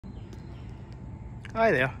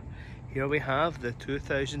Hi there, here we have the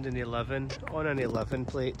 2011 on an 11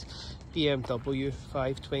 plate BMW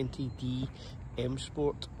 520d M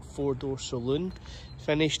Sport 4-door saloon,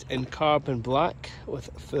 finished in carbon black with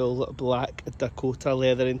full black Dakota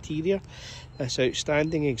leather interior. This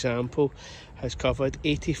outstanding example has covered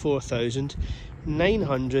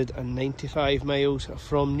 84,995 miles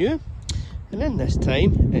from new, and in this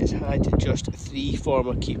time it's had just 3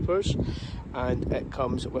 former keepers, and it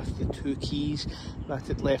comes with the 2 keys that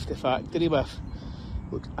it left the factory with.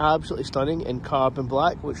 Looks absolutely stunning in carbon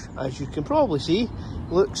black, which, as you can probably see,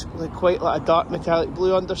 looks like quite like a dark metallic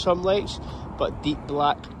blue under some lights, but deep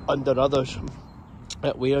black under others.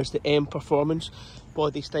 It wears the M Performance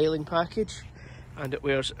body styling package, and it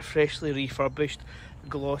wears freshly refurbished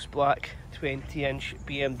gloss black 20-inch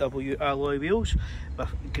BMW alloy wheels with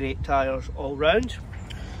great tyres all round.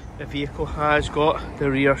 The vehicle has got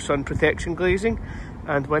the rear sun protection glazing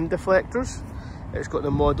and wind deflectors. It's got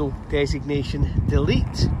the model designation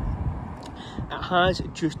Delete. It has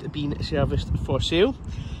just been serviced for sale,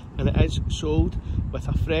 and it is sold with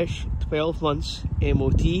a fresh 12 months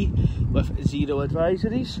MOT with 0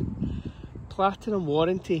 advisories. Platinum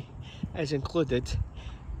warranty is included,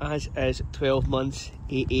 as is 12 months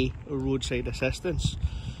AA roadside assistance.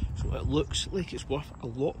 So it looks like it's worth a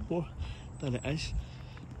lot more than it is.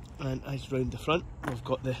 And as round the front, we've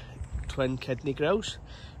got the twin kidney grills,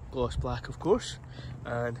 gloss black of course,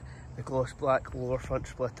 and the gloss black lower front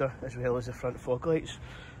splitter, as well as the front fog lights.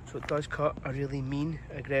 So it does cut a really mean,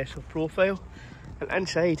 aggressive profile. And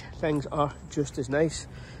inside, things are just as nice,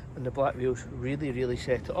 and the black wheels really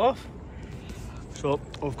set it off. So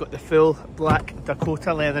we've got the full black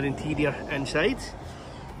Dakota leather interior inside,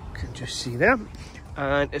 you can just see there,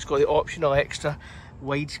 and it's got the optional extra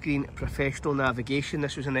widescreen professional navigation.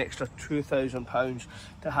 This was an extra £2,000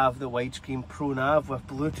 to have the widescreen pro nav with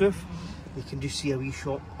Bluetooth. You can just see a wee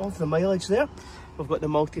shot of the mileage there. We've got the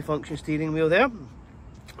multifunction steering wheel there,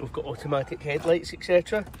 we've got automatic headlights,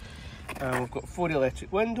 etc. We've got 4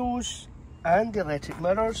 electric windows and electric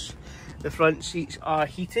mirrors. The front seats are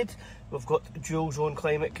heated. We've got dual zone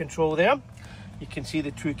climate control there. You can see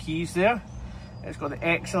the 2 keys there. It's got the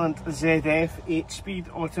excellent ZF 8-speed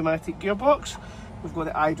automatic gearbox. We've got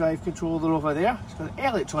the iDrive controller over there. It's got an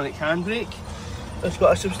electronic handbrake. It's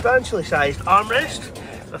got a substantially sized armrest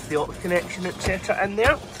with the aux connection, etc. in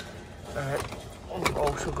there. We've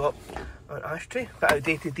also got an ashtray, a bit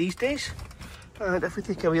outdated these days. And if we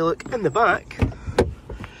take a wee look in the back,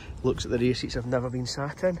 looks at the rear seats I've never been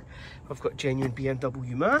sat in. We've got genuine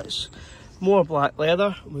BMW mats, more black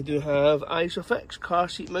leather. We do have Isofix car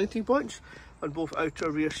seat mounting points on both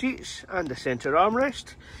outer rear seats and the centre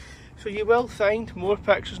armrest. So you will find more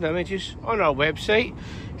pictures and images on our website.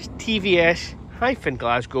 It's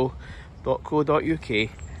tvs-glasgow.co.uk.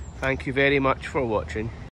 Thank you very much for watching.